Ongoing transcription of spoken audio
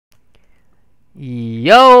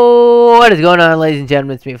Yo, what is going on, ladies and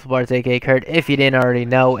gentlemen? It's me, FlipArtz, aka Kurt, if you didn't already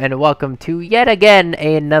know, and welcome to yet again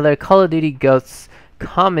another Call of Duty Ghosts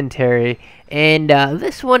commentary. And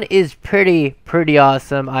this one is pretty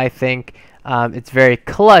awesome, I think. It's very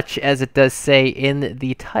clutch, as it does say in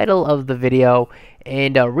the title of the video.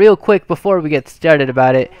 And real quick, before we get started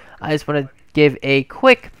about it, I just want to give a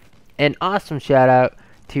quick and awesome shout out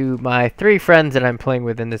to my three friends that I'm playing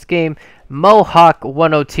with in this game: Mohawk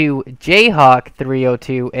 102, Jayhawk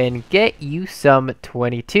 302, and Get You Some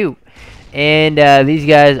 22. And these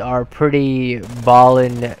guys are pretty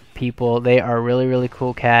ballin' people. They are really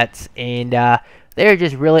cool cats, and they're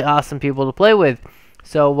just really awesome people to play with.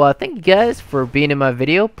 So thank you guys for being in my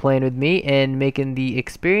video, playing with me, and making the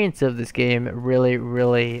experience of this game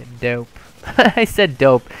really dope. I said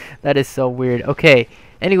dope. That is so weird. Okay,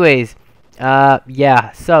 anyways,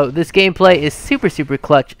 yeah, so this gameplay is super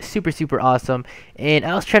clutch, super awesome, and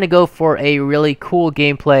I was trying to go for a really cool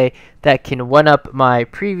gameplay that can one-up my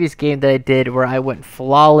previous game that I did where I went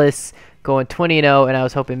flawless, going 20-0, and I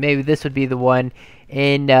was hoping maybe this would be the one,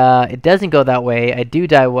 and it doesn't go that way. I do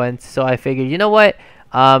die once, so I figured, you know what,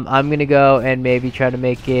 I'm gonna go and maybe try to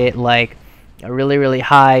make it like a really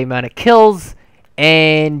high amount of kills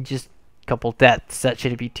and just couple deaths. That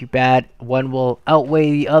shouldn't be too bad. One will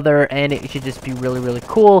outweigh the other, and it should just be really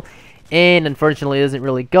cool. And unfortunately, it doesn't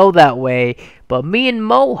really go that way. But me and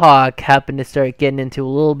Mohawk happen to start getting into a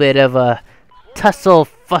little bit of a tussle,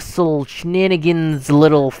 fussle, shenanigans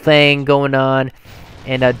little thing going on.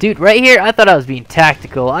 And dude, right here, I thought I was being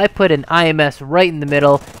tactical. I put an IMS right in the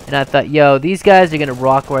middle, and I thought, yo, these guys are gonna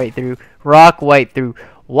walk right through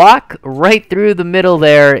the middle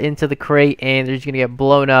there into the crate, and they're just gonna get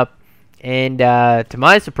blown up. And to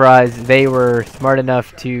my surprise, they were smart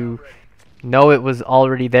enough to know it was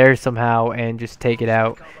already there somehow and just take it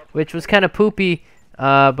out, which was kind of poopy,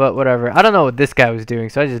 but whatever. I don't know what this guy was doing,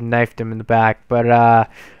 so I just knifed him in the back. But I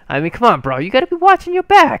mean, come on, bro, you gotta be watching your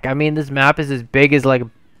back. I mean, this map is as big as, like,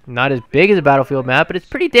 not as big as a Battlefield map, but it's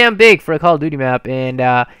pretty damn big for a Call of Duty map, and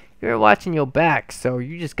you're watching your back, so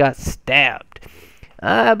you just got stabbed.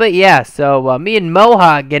 But yeah, so me and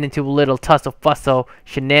Mohawk get into a little tussle-fussle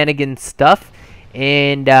shenanigan stuff,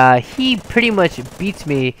 and he pretty much beats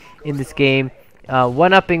me in this game,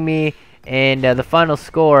 one-upping me, and the final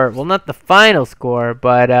score, well, not the final score,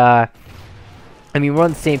 but I mean, we're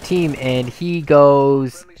on the same team, and he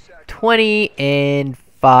goes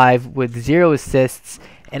 20-5 with 0 assists,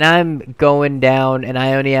 and I'm going down, and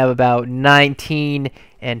I only have about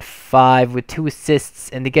 19-5 with 2 assists.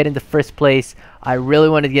 And to get into first place, I really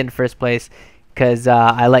wanted to get in first place because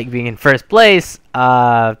I like being in first place.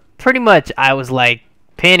 Pretty much, I was like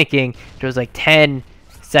panicking. There was like 10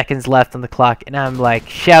 seconds left on the clock, and I'm like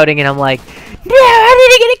shouting, and I'm like, no, I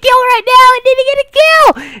need to get a kill right now. I need to get a kill,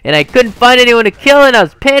 and I couldn't find anyone to kill, and I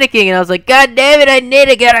was panicking, and I was like, God damn it, I need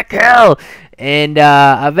to get a kill. And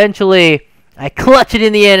eventually I clutch it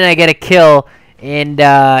in the end, and I get a kill. And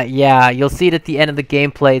yeah, you'll see it at the end of the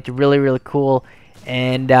gameplay. It's really cool.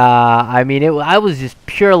 And I mean, I was just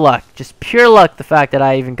pure luck, the fact that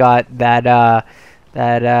I even got that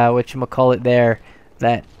whatchamacallit there,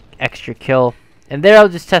 that extra kill. And there I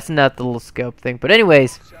was just testing out the little scope thing. But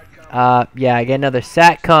anyways, yeah, I get another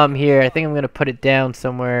SATCOM here. I think I'm gonna put it down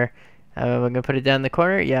somewhere. I'm gonna put it down in the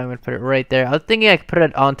corner. Yeah, I'm gonna put it right there. I was thinking I could put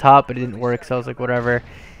it on top, but it didn't work, so I was like, whatever.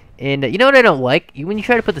 And you know what I don't like? When you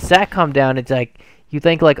try to put the SATCOM down, it's like, you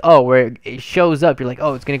think like, oh, where it shows up, you're like,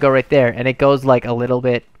 oh, it's going to go right there. And it goes like a little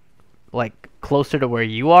bit like closer to where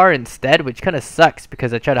you are instead, which kind of sucks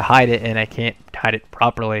because I try to hide it and I can't hide it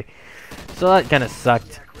properly. So that kind of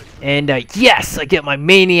sucked. And yes, I get my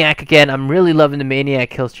Maniac again. I'm really loving the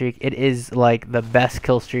Maniac kill streak. It is like the best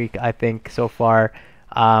kill streak, I think, so far.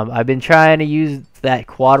 I've been trying to use that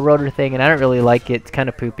quad rotor thing, and I don't really like it. It's kind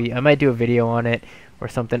of poopy. I might do a video on it or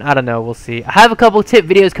something. I don't know. We'll see. I have a couple tip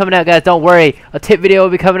videos coming out, guys. Don't worry. A tip video will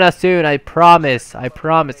be coming out soon. I promise. I'm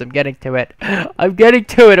getting to it. I'm getting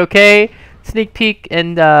to it, okay? Sneak peek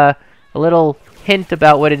and a little hint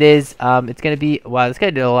about what it is. It's going to be... Wow, this guy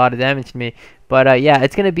did a lot of damage to me. But yeah,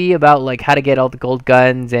 it's going to be about like how to get all the gold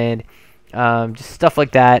guns and just stuff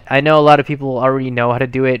like that. I know a lot of people already know how to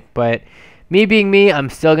do it, but me being me, I'm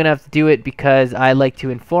still going to have to do it because I like to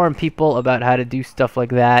inform people about how to do stuff like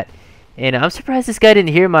that. And I'm surprised this guy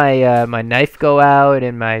didn't hear my my knife go out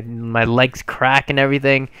and my legs crack and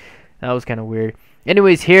everything. That was kind of weird.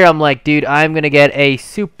 Anyways, here I'm like, dude, I'm going to get a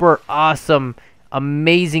super awesome,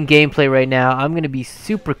 amazing gameplay right now. I'm going to be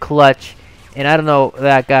super clutch. And I don't know,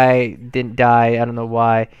 that guy didn't die. I don't know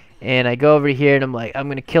why. And I go over here and I'm like, I'm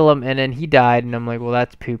going to kill him. And then he died. And I'm like, well,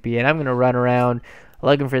 that's poopy. And I'm going to run around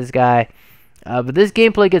looking for this guy. But this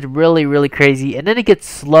gameplay gets really, really crazy, and then it gets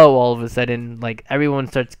slow all of a sudden. Like, everyone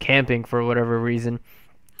starts camping for whatever reason.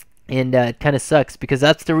 And it kind of sucks, because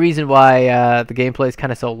that's the reason why the gameplay is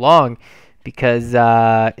kind of so long. Because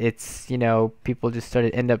it's, you know, people just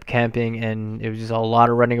end up camping, and it was just a lot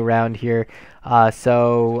of running around here.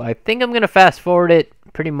 So I think I'm going to fast forward it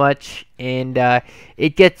pretty much, and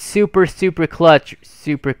it gets super clutch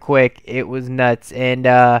super quick. It was nuts. And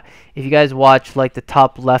if you guys watch like the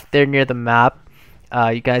top left there near the map,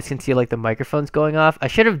 you guys can see like the microphones going off. I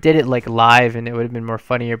should have did it like live, and it would have been more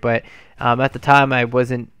funnier, but at the time I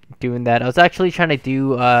wasn't doing that. I was actually trying to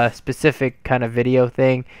do a specific kind of video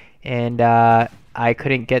thing, and I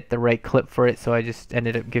couldn't get the right clip for it, so I just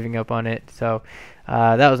ended up giving up on it. So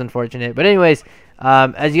that was unfortunate. But anyways,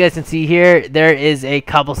 as you guys can see here, there is a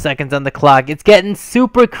couple seconds on the clock. It's getting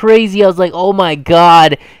super crazy. I was like, oh my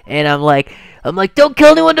god. And I'm like, don't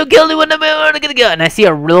kill anyone, don't kill anyone, I'm gonna go. And I see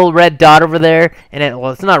a real red dot over there, and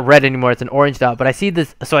well, it's not red anymore, it's an orange dot. But I see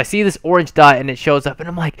this orange dot, and it shows up, and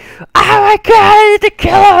I'm like, oh my god, I need to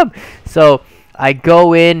kill him. So I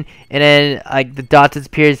go in, and then like the dot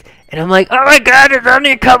disappears, and I'm like, oh my god, there's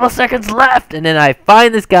only a couple seconds left. And then I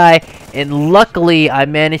find this guy, and luckily I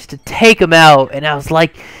managed to take him out, and I was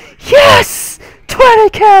like, yes,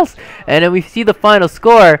 20 kills. And then we see the final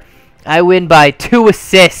score. I win by 2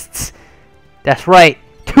 assists. That's right,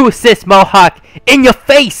 2 assists, Mohawk, in your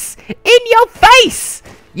face,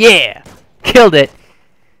 yeah, killed it.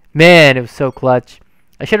 Man, it was so clutch.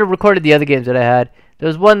 I should have recorded the other games that I had. There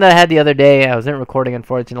was one that I had the other day. I wasn't recording,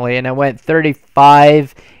 unfortunately, and I went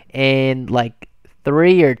 35 and like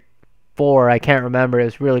 3 or 4. I can't remember. It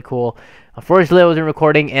was really cool. Unfortunately, I wasn't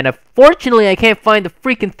recording, and unfortunately, I can't find the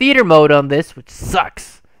freaking theater mode on this, which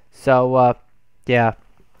sucks. So, yeah.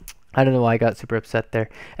 I don't know why I got super upset there.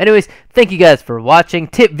 Anyways, thank you guys for watching.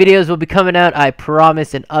 Tip videos will be coming out, I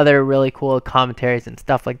promise, and other really cool commentaries and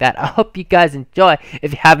stuff like that. I hope you guys enjoy.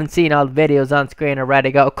 If you haven't seen all the videos on screen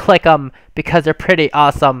already, go click them because they're pretty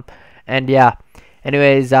awesome. And yeah.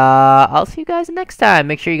 Anyways, I'll see you guys next time.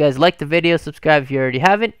 Make sure you guys like the video, subscribe if you already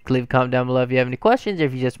haven't. Leave a comment down below if you have any questions, or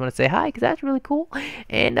if you just want to say hi, because that's really cool.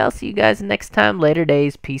 And I'll see you guys next time. Later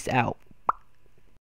days. Peace out.